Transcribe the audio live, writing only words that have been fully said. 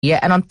Yeah,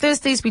 and on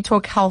Thursdays we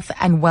talk health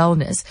and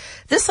wellness.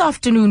 This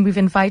afternoon we've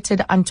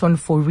invited Anton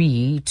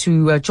Fourie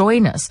to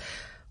join us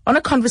on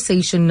a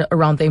conversation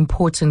around the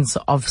importance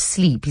of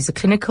sleep. He's a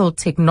clinical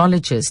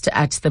technologist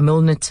at the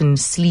Milnerton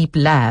Sleep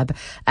Lab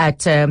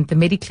at the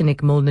Mediclinic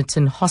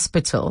Milnerton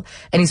Hospital,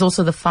 and he's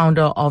also the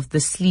founder of the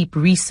Sleep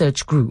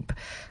Research Group.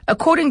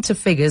 According to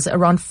figures,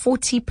 around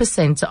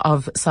 40%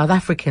 of South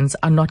Africans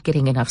are not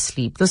getting enough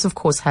sleep. This, of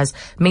course, has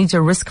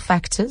major risk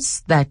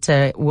factors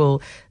that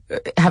will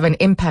have an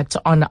impact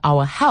on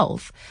our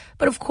health.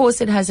 But of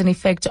course, it has an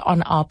effect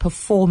on our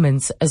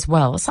performance as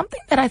well. Something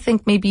that I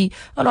think maybe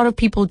a lot of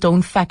people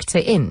don't factor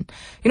in.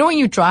 You know, when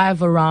you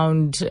drive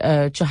around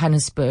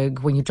Johannesburg,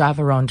 when you drive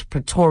around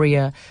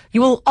Pretoria, you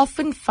will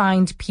often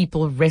find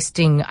people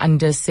resting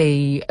under,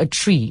 say, a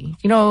tree,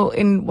 you know,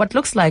 in what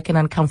looks like an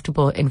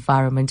uncomfortable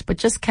environment, but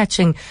just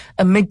catching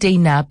a midday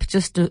nap,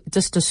 just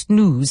a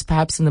snooze,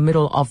 perhaps in the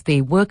middle of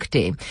their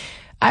workday.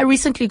 I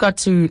recently got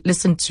to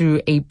listen to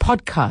a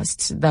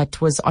podcast that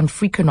was on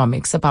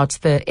Freakonomics about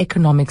the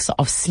economics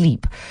of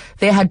sleep.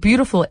 They had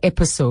beautiful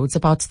episodes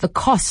about the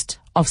cost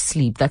of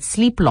sleep, that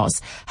sleep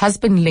loss has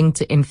been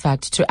linked, in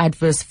fact, to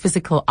adverse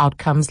physical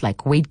outcomes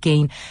like weight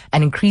gain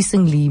and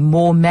increasingly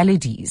more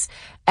maladies.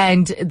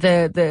 And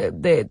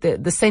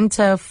the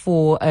Center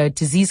for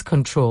Disease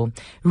Control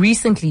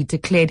recently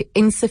declared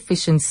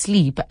insufficient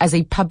sleep as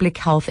a public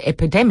health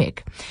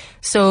epidemic.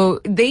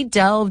 So they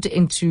delved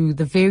into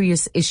the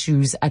various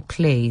issues at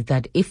play,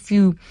 that if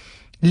you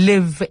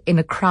live in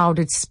a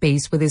crowded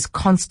space where there's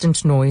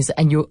constant noise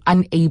and you're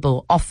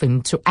unable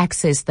often to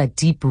access that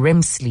deep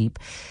REM sleep,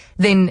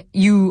 then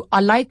you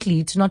are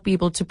likely to not be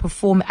able to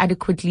perform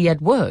adequately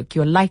at work.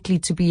 You're likely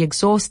to be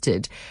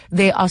exhausted.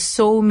 There are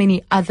so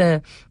many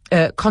other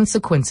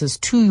consequences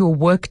to your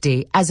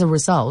workday as a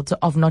result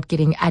of not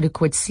getting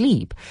adequate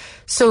sleep.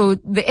 So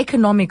the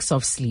economics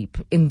of sleep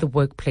in the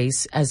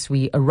workplace as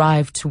we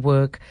arrive to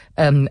work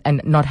and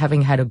not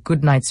having had a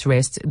good night's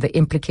rest, the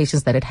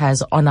implications that it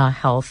has on our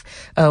health,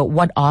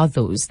 what are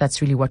those?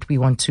 That's really what we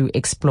want to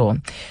explore.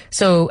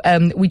 So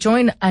we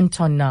join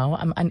Anton now.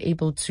 I'm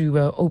unable to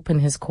open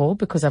his call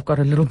because I've got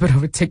a little bit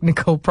of a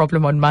technical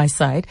problem on my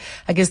side.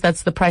 I guess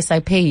that's the price I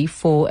pay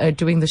for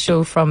doing the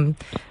show from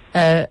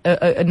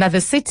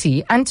another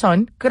city.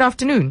 Anton, good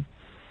afternoon.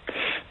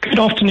 Good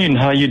afternoon.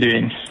 How are you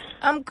doing?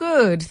 I'm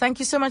good. Thank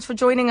you so much for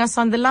joining us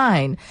on the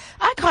line.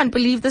 I can't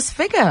believe this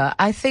figure.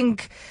 I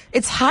think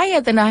it's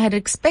higher than I had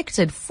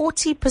expected.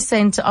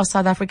 40% of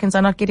South Africans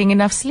are not getting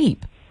enough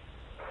sleep.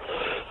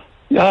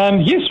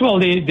 Yes, well,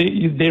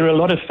 there are a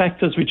lot of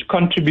factors which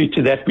contribute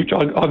to that, which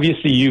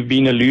obviously you've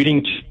been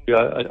alluding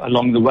to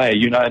along the way,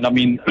 you know, and I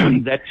mean,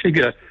 that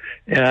figure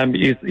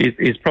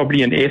is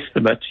probably an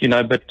estimate, you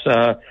know, but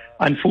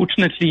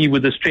unfortunately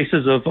with the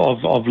stresses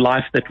of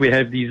life that we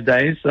have these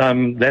days,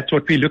 that's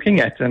what we're looking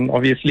at, and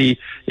obviously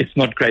it's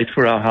not great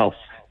for our health.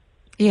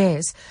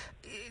 Yes.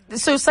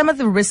 So some of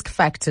the risk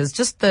factors,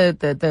 just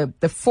the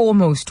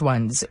foremost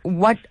ones,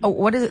 what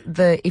are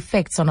the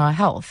effects on our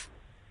health?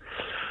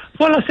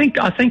 Well,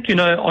 I think you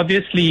know,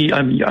 obviously,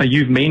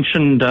 you've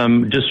mentioned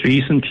just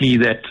recently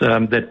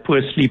that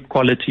poor sleep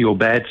quality or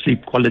bad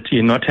sleep quality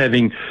and not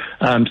having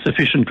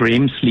sufficient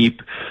REM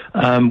sleep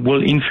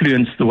will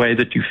influence the way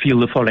that you feel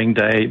the following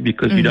day,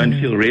 because you don't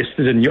feel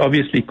rested, and you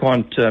obviously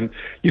can't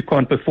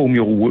perform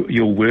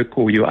your work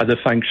or your other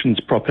functions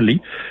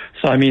properly.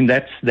 So I mean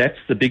that's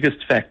the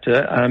biggest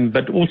factor,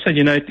 but also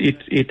you know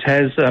it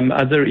has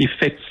other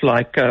effects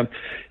like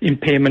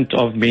impairment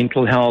of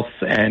mental health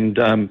and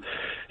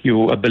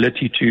your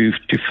ability to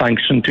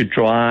function, to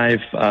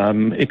drive,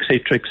 et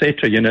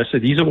cetera, you know. So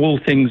these are all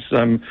things,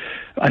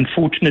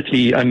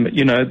 unfortunately,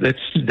 you know, that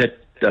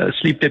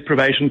sleep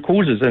deprivation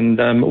causes.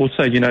 And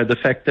also, you know, the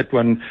fact that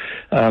one,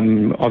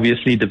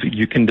 obviously,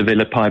 you can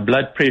develop high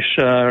blood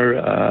pressure,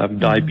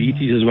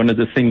 diabetes is one of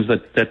the things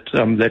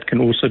that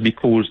can also be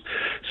caused.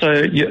 So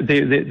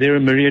there are a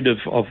myriad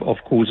of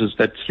causes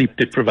that sleep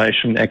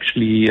deprivation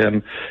actually,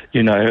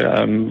 you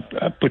know,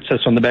 puts us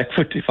on the back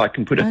foot, if I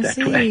can put it that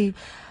way.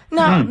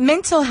 Now,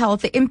 mental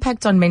health, the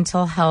impact on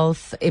mental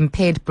health,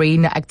 impaired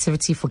brain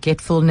activity,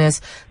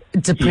 forgetfulness,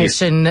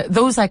 depression,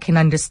 those I can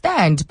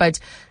understand. But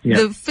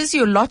the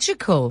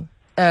physiological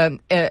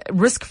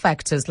risk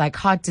factors like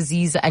heart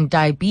disease and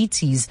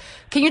diabetes,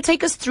 can you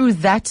take us through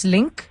that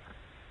link?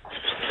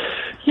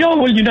 Yeah,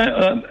 well, you know,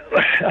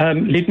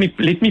 let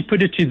me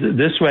put it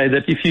this way: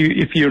 that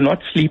if you're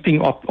not sleeping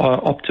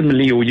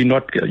optimally, or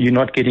you're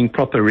not getting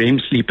proper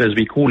REM sleep, as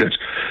we call it,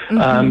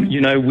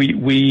 you know,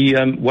 we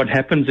what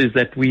happens is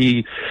that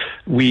we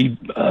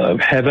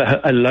have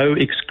a low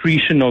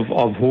excretion of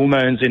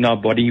hormones in our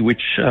body,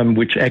 which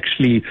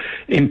actually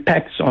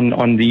impacts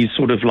on these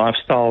sort of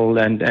lifestyle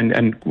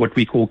and what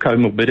we call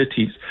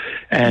comorbidities,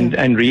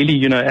 and really,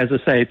 you know, as I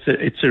say,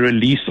 it's a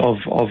release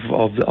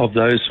of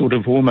those sort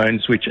of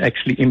hormones which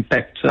actually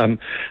impact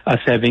us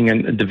having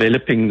and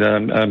developing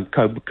the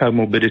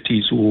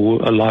comorbidities or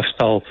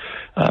lifestyle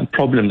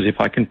problems, if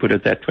I can put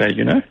it that way,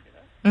 you know.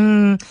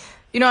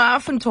 You know, I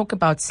often talk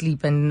about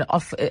sleep, and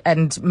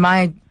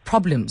my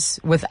problems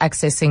with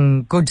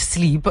accessing good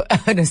sleep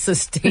on a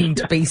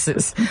sustained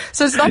basis.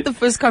 So it's not the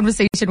first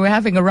conversation we're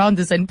having around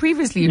this. And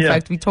previously, in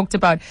fact, we talked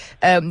about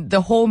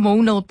the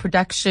hormonal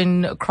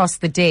production across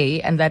the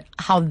day, and that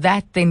how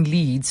that then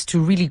leads to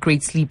really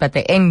great sleep at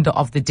the end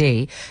of the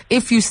day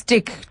if you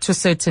stick to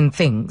certain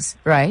things,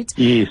 right?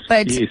 Yes,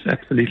 yes,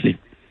 absolutely.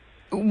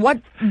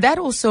 What that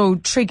also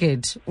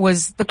triggered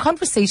was the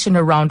conversation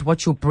around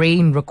what your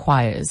brain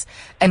requires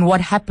and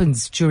what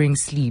happens during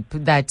sleep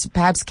that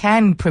perhaps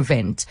can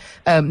prevent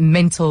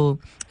mental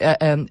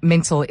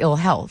ill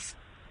health.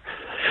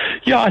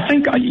 Yeah, I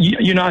think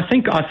I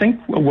think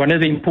one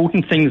of the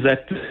important things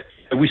that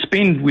we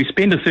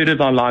spend a third of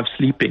our lives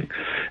sleeping,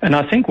 and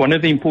I think one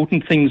of the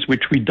important things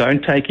which we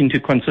don't take into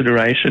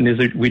consideration is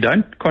that we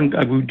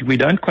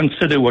don't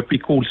consider what we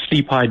call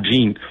sleep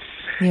hygiene.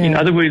 Yeah. In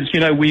other words,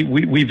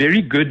 we're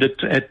very good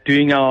at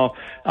doing our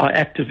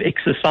active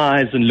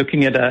exercise and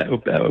looking at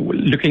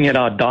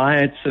our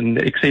diets and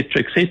et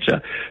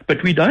cetera,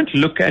 but we don't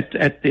look at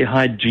the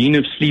hygiene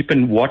of sleep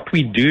and what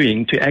we're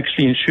doing to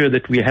actually ensure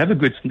that we have a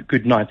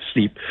good night's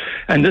sleep.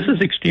 And this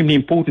is extremely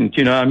important.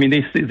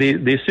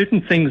 There's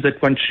certain things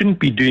that one shouldn't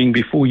be doing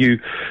before you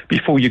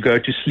go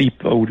to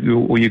sleep or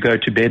you go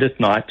to bed at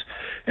night.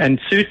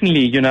 And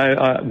certainly,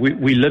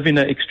 we live in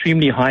an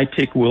extremely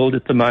high-tech world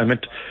at the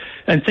moment.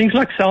 And things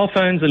like cell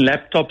phones and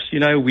laptops,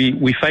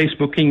 we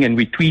Facebooking and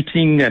we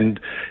tweeting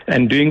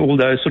and doing all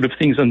those sort of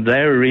things, and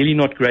they're really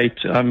not great,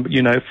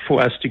 for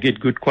us to get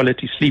good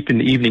quality sleep in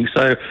the evening.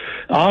 So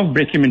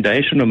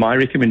my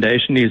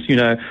recommendation is,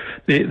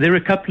 there are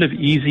a couple of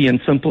easy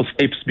and simple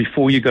steps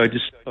before you go to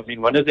sleep. I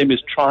mean, one of them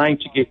is trying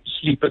to get to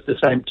sleep at the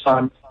same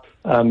time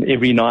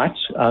every night,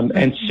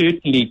 and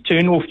certainly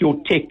turn off your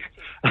tech,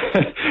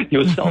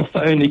 your cell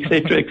phone, et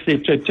cetera,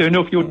 turn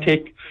off your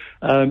tech.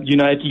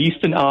 At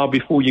least an hour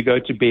before you go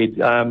to bed,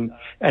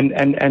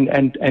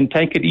 and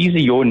take it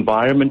easy. Your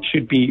environment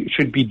should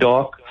be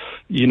dark.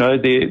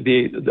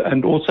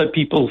 And also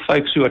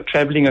folks who are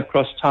traveling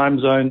across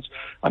time zones.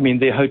 I mean,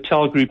 there are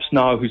hotel groups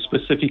now who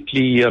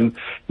specifically,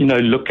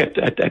 look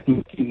at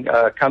making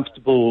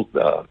comfortable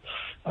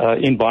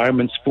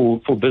environments for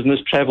business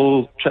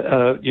travel.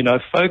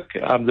 Folk.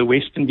 The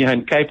Western here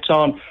in Cape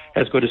Town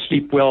has got a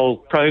sleep well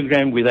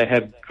program where they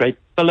have great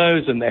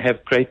pillows and they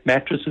have great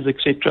mattresses,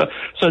 etc.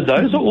 So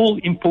those are all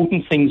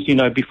important things,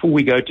 before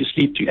we go to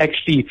sleep, to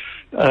actually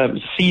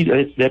see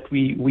that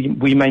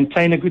we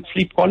maintain a good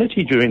sleep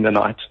quality during the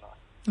night.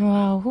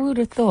 Wow, who would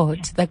have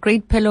thought that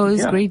great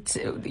pillows, great,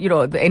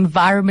 the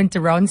environment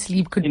around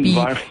sleep could be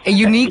a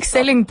unique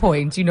selling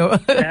point,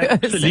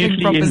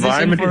 Absolutely,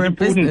 environment for is a important.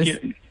 business.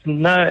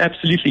 No,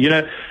 absolutely.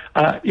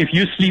 If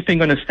you're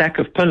sleeping on a stack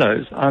of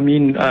pillows, I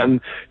mean,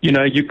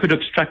 you could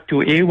obstruct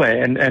your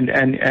airway, and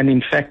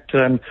in fact,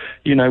 so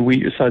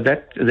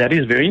that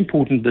is very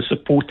important. The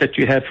support that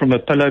you have from a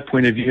pillow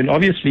point of view, and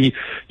obviously,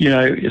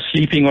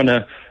 sleeping on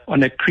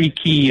a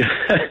creaky,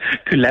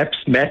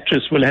 collapsed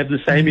mattress will have the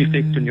same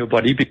effect on your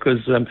body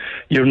because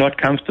you're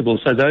not comfortable.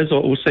 So those are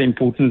also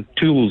important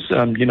tools,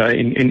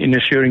 in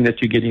assuring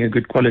that you're getting a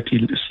good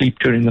quality sleep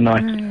during the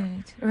night.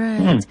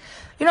 Right.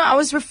 I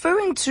was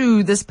referring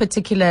to this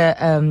particular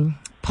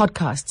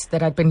podcast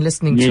that I'd been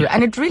listening to,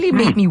 and it really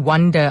made me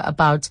wonder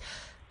about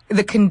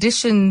the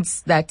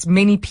conditions that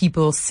many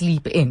people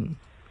sleep in,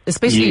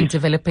 especially in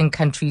developing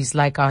countries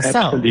like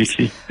ourselves.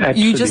 Absolutely.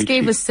 You just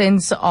gave a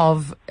sense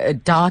of a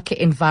dark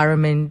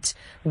environment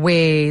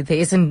where there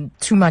isn't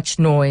too much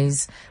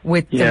noise,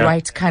 with the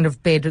right kind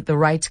of bed, the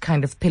right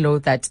kind of pillow,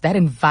 that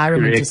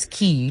environment is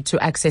key to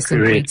accessing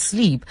great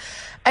sleep.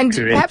 And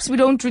perhaps we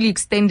don't really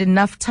extend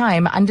enough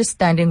time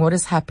understanding what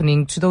is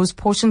happening to those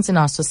portions in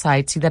our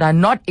society that are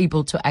not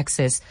able to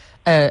access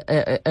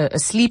a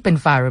sleep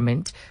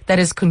environment that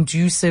is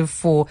conducive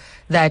for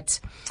that,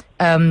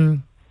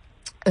 the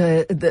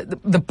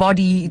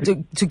body,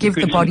 to give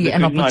the body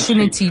an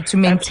opportunity to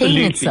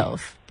maintain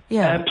itself.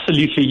 Yeah,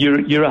 absolutely.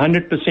 You're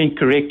 100%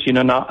 correct.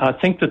 Now I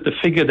think that the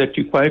figure that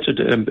you quoted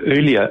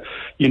earlier,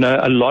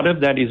 a lot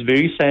of that is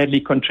very sadly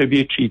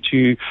contributory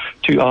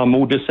to our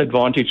more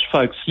disadvantaged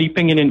folks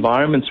sleeping in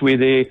environments where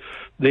there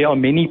are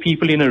many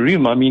people in a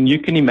room. I mean, you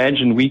can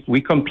imagine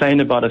we complain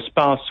about a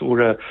spouse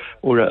or a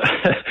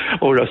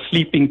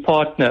sleeping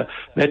partner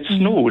that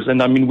snores,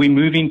 and I mean we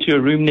move into a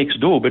room next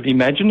door. But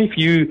imagine if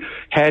you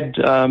had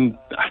 10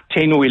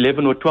 or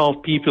 11 or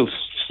 12 people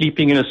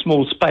sleeping in a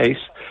small space.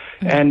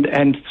 And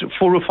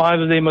 4 or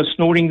 5 of them are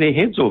snoring their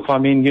heads off. I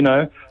mean,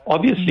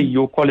 obviously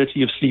your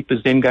quality of sleep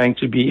is then going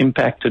to be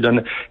impacted.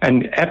 And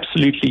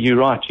absolutely, you're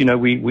right.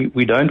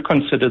 We don't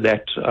consider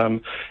that.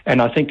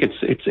 And I think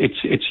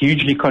it's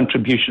hugely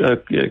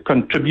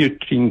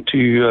contributing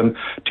to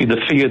the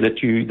fear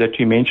that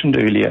you mentioned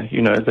earlier.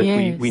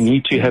 That we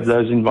need to have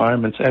those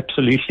environments.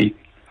 Absolutely.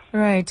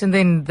 Right, and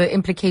then the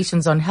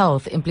implications on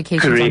health,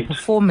 implications on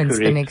performance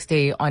the next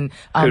day, on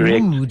our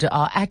mood,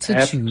 our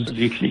attitude.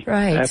 Absolutely.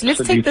 Right. Absolutely.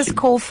 Let's take this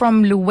call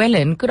from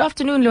Llewellyn. Good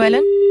afternoon,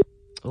 Llewellyn.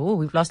 Oh,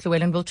 we've lost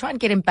Llewellyn. We'll try and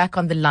get him back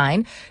on the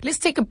line. Let's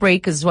take a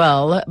break as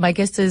well. My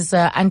guest is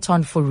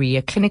Anton Fourie,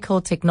 a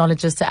clinical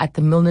technologist at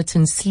the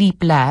Milnerton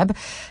Sleep Lab.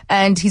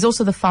 And he's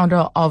also the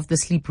founder of the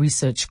Sleep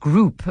Research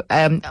Group.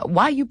 Why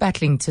are you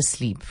battling to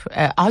sleep?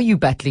 Are you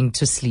battling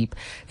to sleep?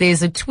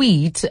 There's a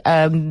tweet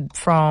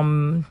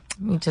from...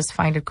 Let me just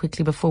find it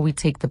quickly before we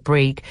take the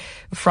break.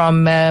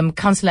 From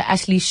Councillor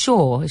Ashley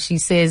Shaw. She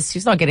says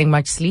she's not getting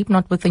much sleep,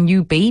 not with a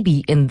new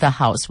baby in the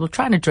house. We'll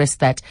try and address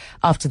that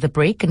after the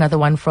break. Another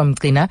one from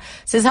Gina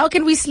says, how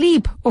can we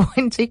sleep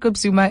when Jacob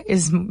Zuma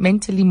is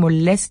mentally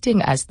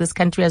molesting us? This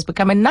country has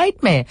become a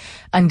nightmare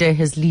under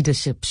his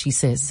leadership, she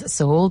says.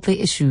 So all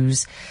the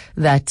issues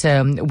that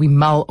we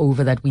mull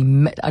over, that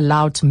we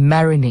allow to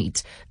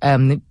marinate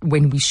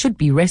when we should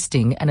be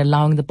resting and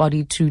allowing the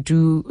body to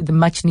do the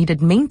much needed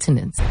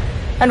maintenance.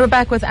 And we're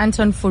back with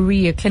Anton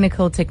Fourie, a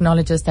clinical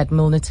technologist at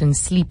Milnerton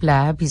Sleep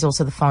Lab. He's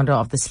also the founder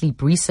of the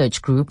Sleep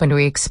Research Group, and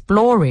we're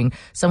exploring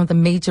some of the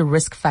major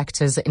risk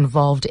factors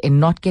involved in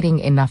not getting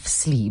enough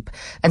sleep.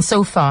 And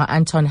so far,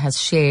 Anton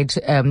has shared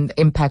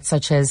impacts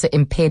such as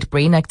impaired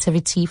brain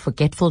activity,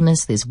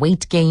 forgetfulness, there's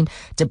weight gain,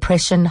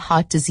 depression,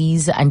 heart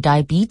disease, and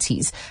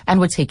diabetes.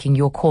 And we're taking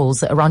your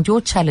calls around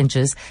your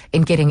challenges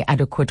in getting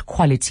adequate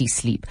quality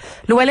sleep.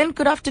 Llewellyn,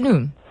 good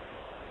afternoon.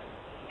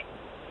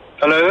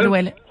 Hello.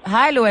 Llewellyn.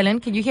 Hi,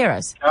 Llewellyn. Can you hear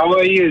us? How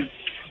are you?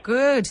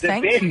 Good,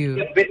 thank you.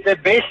 The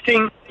best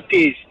thing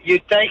is you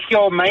take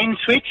your main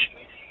switch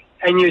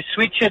and you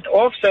switch it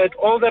off so that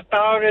all the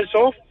power is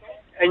off,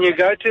 and you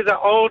go to the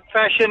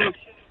old-fashioned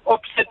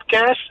opposite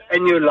gas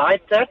and you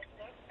light that,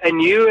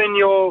 and you and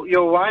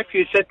your wife,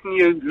 you sit and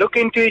you look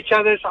into each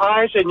other's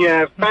eyes and you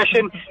have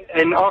passion,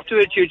 and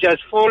afterwards you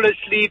just fall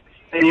asleep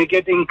and you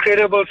get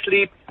incredible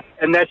sleep.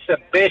 And that's the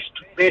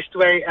best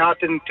way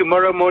out. And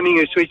tomorrow morning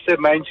you switch the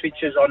main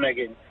switches on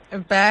again.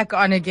 Back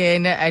on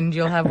again, and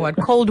you'll have what?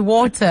 Cold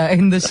water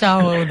in the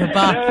shower or the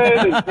bath?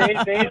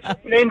 No, there's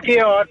plenty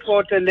of hot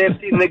water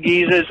left in the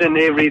geysers and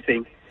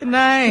everything.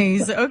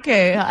 Nice.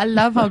 Okay. I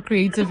love how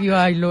creative you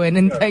are, Llewellyn,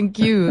 and thank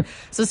you.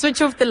 So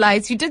switch off the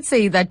lights. You did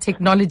say that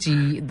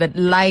technology, that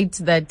light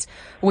that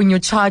when you're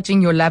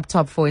charging your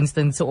laptop, for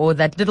instance, or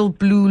that little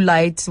blue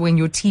light when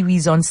your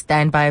TV's on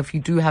standby, if you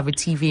do have a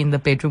TV in the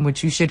bedroom,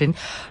 which you shouldn't,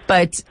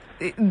 but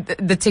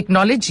the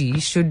technology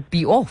should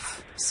be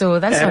off. So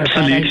that's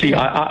absolutely.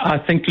 I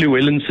think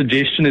Llewellyn's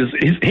suggestion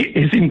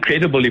is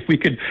incredible. If we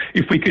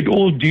could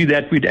all do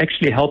that, we'd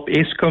actually help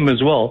Eskom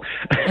as well,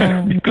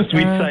 because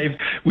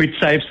we'd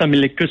save some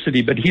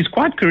electricity. But he's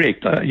quite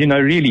correct,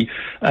 really.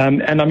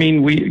 And I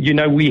mean,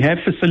 we have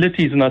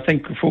facilities, and I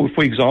think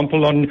for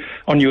example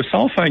on your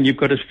cell phone, you've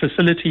got a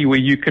facility where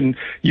you can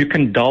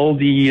dull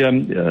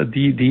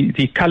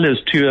the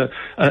colors to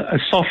a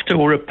softer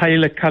or a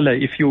paler color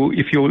if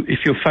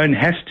your phone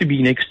has to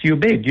be next to your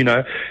bed.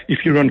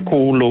 If you're on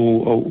call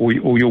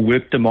or your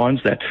work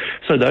demands that.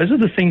 So those are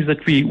the things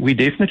that we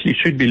definitely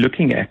should be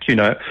looking at.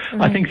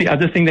 I think the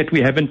other thing that we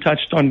haven't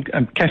touched on,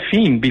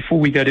 caffeine before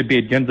we go to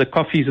bed, the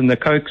coffees and the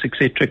cokes,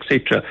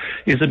 etc.,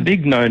 is a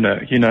big no-no.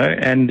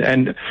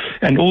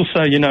 And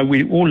also,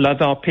 we all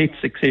love our pets,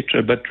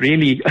 etc., but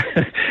really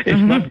it's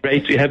not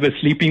great to have a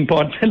sleeping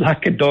partner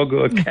like a dog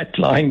or a cat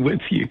lying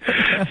with you.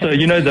 So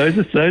those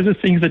are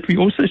things that we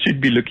also should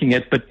be looking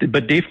at. But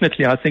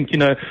definitely, I think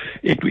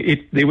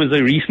there was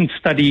a recent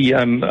study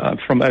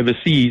from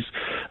overseas,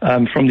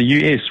 from the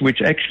US,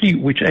 which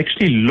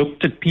actually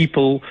looked at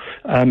people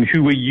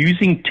who were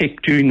using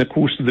tech during the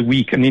course of the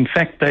week, and in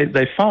fact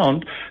they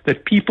found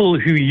that people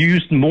who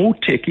used more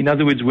tech, in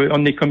other words, were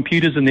on their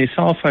computers and their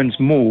cell phones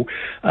more,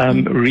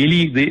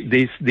 really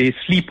their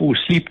sleep or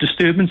sleep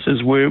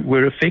disturbances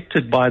were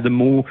affected by the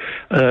more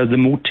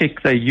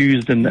tech they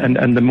used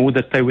and the more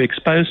that they were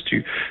exposed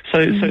to. So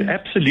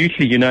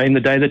absolutely, in the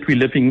day that we're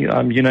living,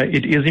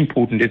 it is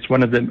important. It's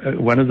one of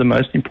the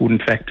most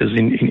important factors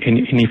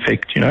in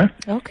effect,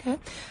 Okay.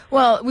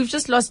 Well, we've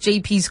just lost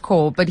JP's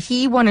call, but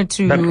he wanted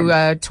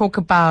to talk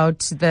about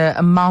the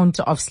amount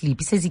of sleep.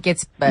 He says he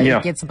gets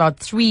about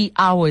 3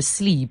 hours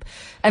sleep.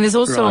 And there's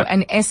also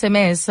an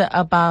SMS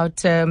about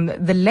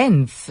the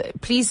length.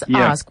 Please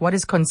ask, what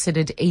is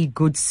considered a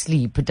good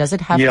sleep? Does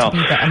it have to be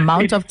the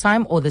amount of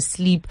time or the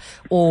sleep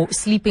or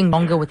sleeping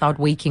longer without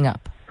waking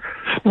up?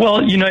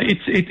 Well,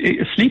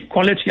 it's sleep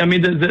quality. I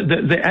mean,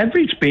 the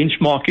average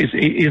benchmark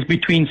is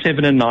between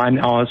 7 and 9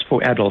 hours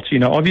for adults.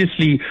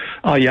 Obviously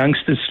our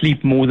youngsters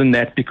sleep more than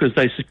that because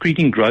they're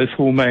secreting growth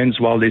hormones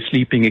while they're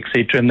sleeping,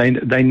 etc. And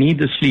they need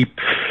the sleep,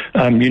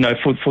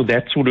 for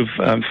that sort of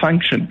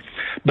function.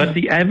 But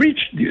the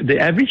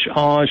average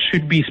hour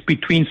should be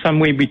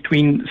somewhere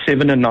between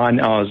 7 and 9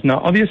 hours.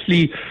 Now,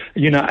 obviously,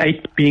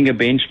 8 being a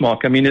benchmark.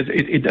 I mean,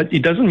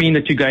 it doesn't mean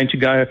that you're going to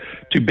go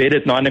to bed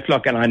at 9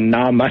 o'clock and I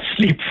now must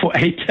sleep for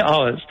 8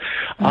 hours.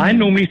 I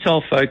normally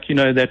tell folk,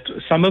 that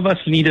some of us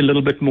need a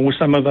little bit more,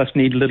 some of us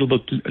need a little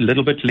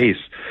bit less.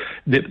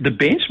 The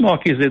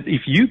benchmark is that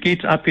if you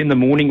get up in the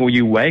morning or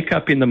you wake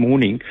up in the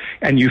morning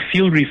and you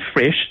feel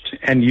refreshed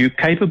and you're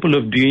capable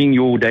of doing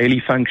your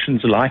daily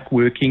functions like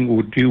working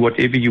or do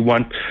whatever you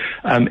want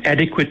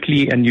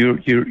adequately, and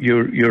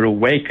you're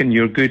awake and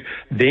you're good,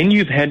 then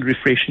you've had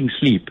refreshing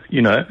sleep.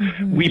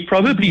 We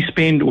probably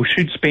spend or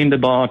should spend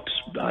about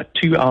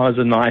 2 hours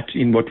a night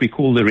in what we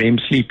call the REM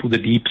sleep or the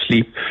deep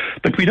sleep,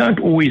 but we don't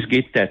always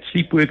get that.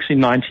 Sleep works in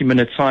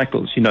 90-minute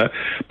cycles,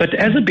 but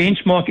as a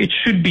benchmark, it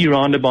should be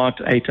around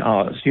about 8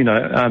 hours.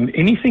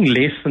 Anything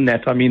less than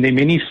that, I mean, there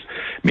are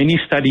many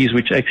studies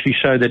which actually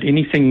show that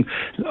anything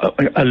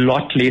a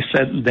lot less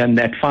than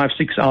that,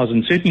 5-6 hours,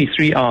 and certainly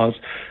 3 hours,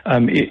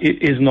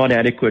 is not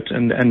adequate.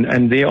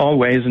 And there are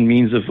ways and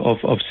means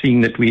of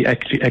seeing that we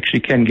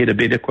actually can get a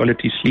better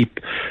quality sleep,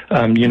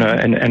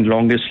 and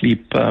longer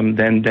sleep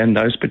than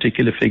those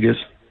particular figures.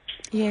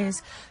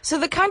 Yes. So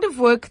the kind of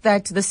work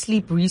that the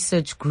sleep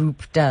research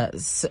group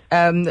does,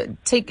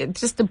 take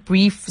just a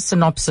brief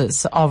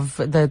synopsis of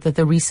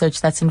the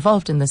research that's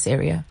involved in this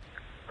area.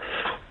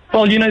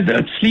 Well,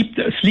 the sleep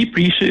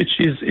research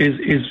is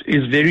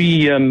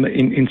very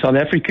in South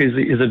Africa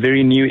is a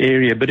very new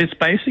area, but it's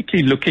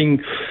basically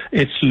looking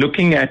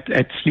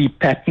at sleep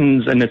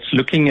patterns, and it's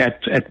looking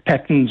at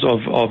patterns of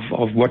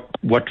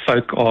what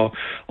folk are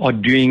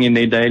doing in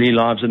their daily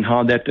lives and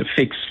how that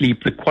affects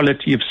sleep, the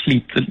quality of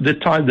sleep, the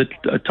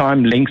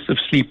time lengths of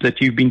sleep that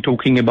you've been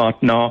talking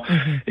about now,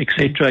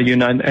 etc.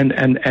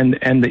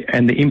 And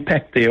the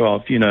impact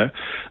thereof.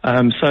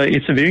 So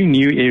it's a very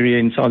new area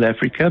in South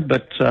Africa,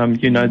 but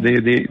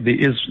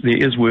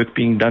there is work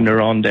being done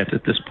around that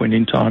at this point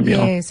in time.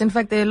 Yes, in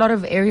fact, there are a lot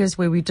of areas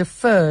where we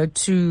defer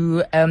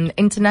to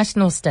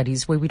international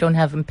studies, where we don't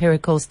have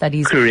empirical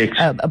studies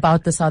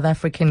about the South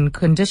African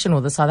condition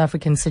or the South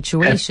African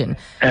situation.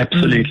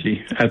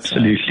 Absolutely. So,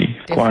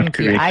 quite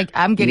correct.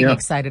 I'm getting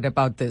excited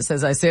about this.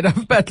 As I said,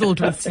 I've battled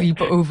with sleep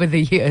over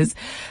the years.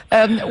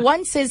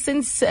 One says,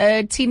 since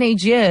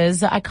teenage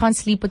years, I can't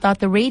sleep without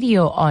the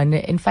radio on.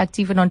 In fact,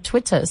 even on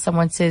Twitter,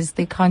 someone says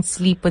they can't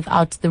sleep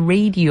without the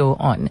radio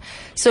on.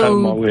 So, oh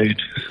my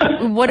word.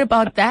 What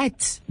about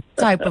that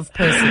type of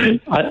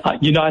person?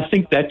 I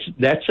think that's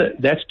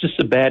just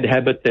a bad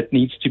habit that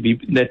needs to be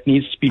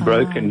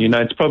broken.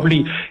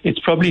 It's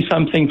probably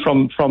something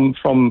from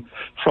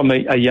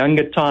a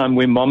younger time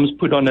where moms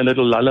put on a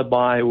little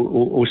lullaby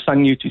or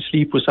sung you to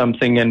sleep or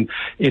something, and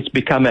it's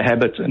become a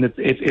habit, and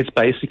it's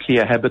basically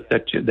a habit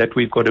that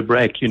we've got to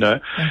break.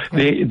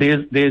 Okay.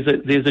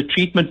 There's a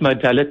treatment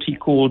modality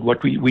called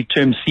what we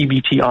term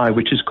CBTI,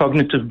 which is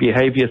cognitive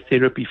behavior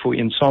therapy for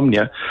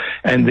insomnia,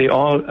 and there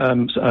are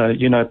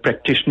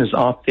practitioners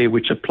out there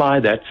which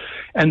apply that,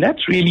 and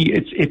that's really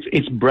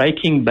it's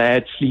breaking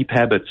bad sleep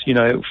habits.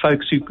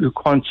 Folks who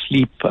can't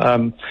sleep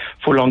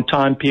for long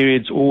time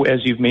periods, or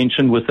as you've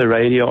mentioned with the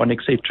radio on,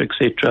 etc.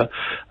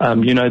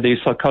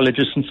 There's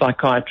psychologists and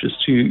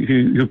psychiatrists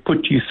who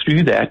put you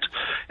through that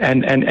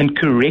and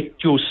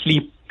correct your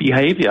sleep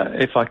behavior,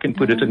 if I can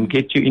put it, and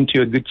get you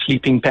into a good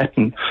sleeping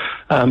pattern.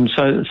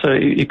 So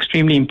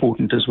extremely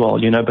important as well,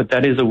 but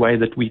that is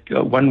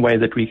one way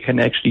that we can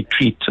actually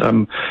treat,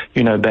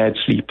 bad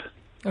sleep.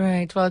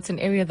 Right. Well, it's an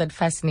area that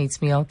fascinates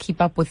me. I'll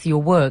keep up with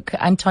your work.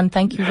 Anton,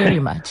 thank you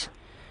very much.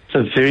 It's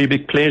a very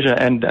big pleasure.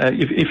 And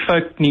if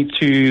folk need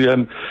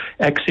to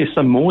access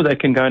some more, they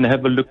can go and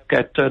have a look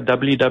at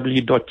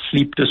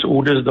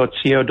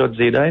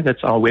www.sleepdisorders.co.za.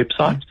 That's our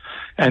website.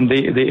 And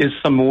there is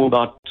some more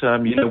about,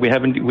 we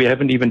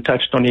haven't even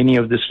touched on any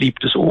of the sleep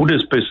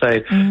disorders per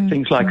se.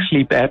 Things like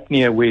sleep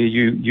apnea, where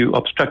you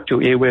obstruct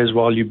your airways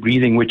while you're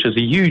breathing, which is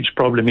a huge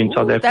problem in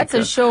South Africa. That's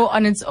a show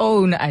on its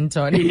own,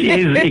 Anton. It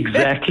is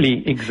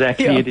exactly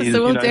yeah, it is.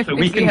 So we'll so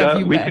we can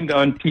go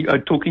on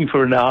talking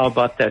for an hour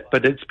about that,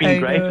 but it's been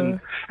great,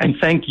 and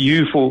thank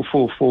you for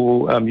from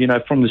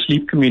the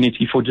sleep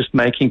community for just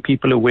making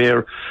people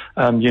aware,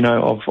 of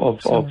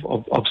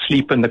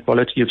sleep and the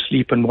quality of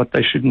sleep and what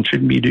they should and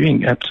shouldn't be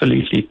doing.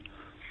 Absolutely.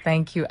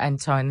 Thank you,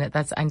 Anton.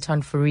 That's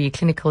Anton Fourie,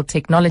 clinical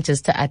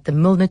technologist at the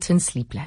Milnerton Sleep Lab.